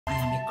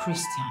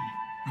Christian,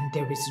 and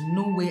there is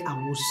no way I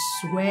will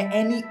swear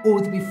any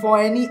oath before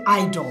any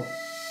idol.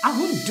 I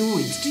won't do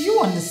it. Do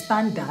you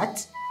understand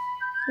that?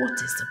 What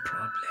is the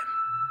problem?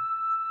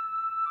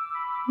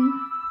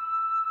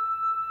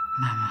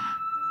 Mama,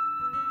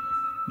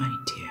 my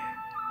dear,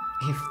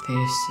 if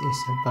this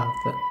is about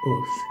the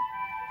oath,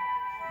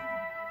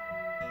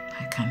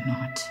 I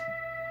cannot.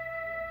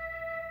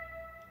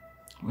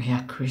 We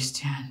are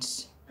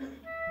Christians.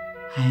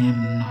 I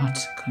am not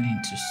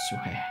going to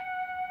swear.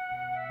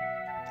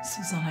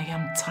 Susan, I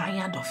am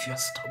tired of your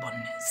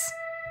stubbornness.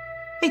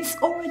 It's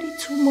already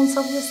 2 months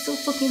and we're still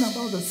talking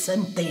about the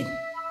same thing.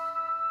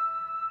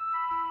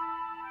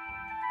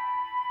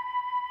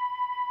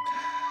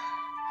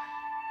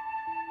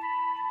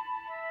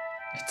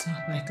 It's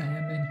not like I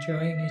am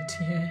enjoying it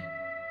here.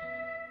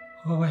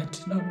 Oh, I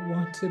do not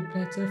want a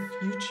better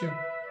future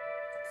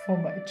for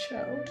my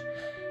child.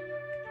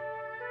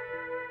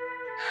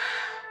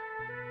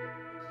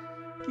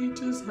 You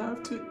just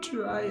have to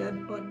try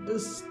and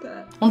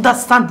understand.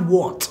 Understand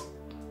what?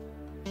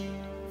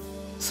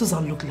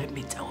 Susan, look, let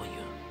me tell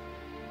you.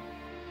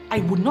 I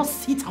will not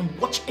sit and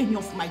watch any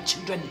of my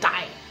children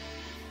die.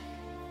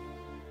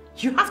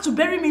 You have to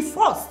bury me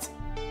first.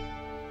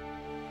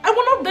 I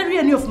will not bury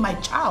any of my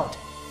child.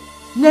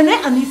 Nene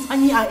and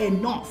Ifani are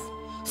enough.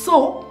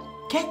 So,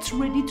 get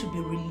ready to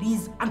be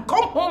released and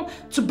come home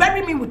to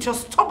bury me with your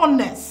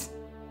stubbornness.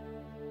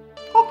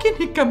 Okay,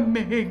 he can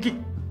make it.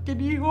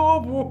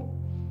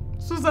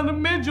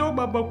 Susan made your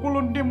baba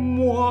kolonde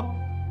more.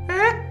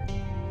 Eh?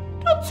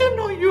 Don't you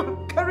know you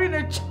are carrying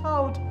a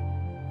child?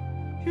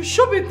 You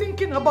should be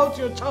thinking about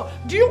your child.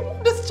 Do you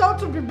want this child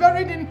to be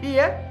buried in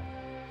here?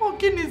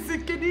 Okay,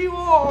 Nisikidi.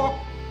 Oh.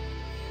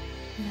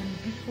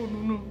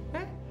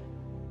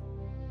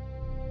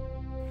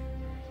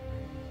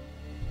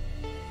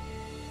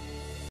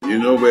 You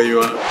know where you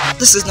are?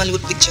 This is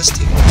Nollywood Pictures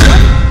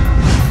TV.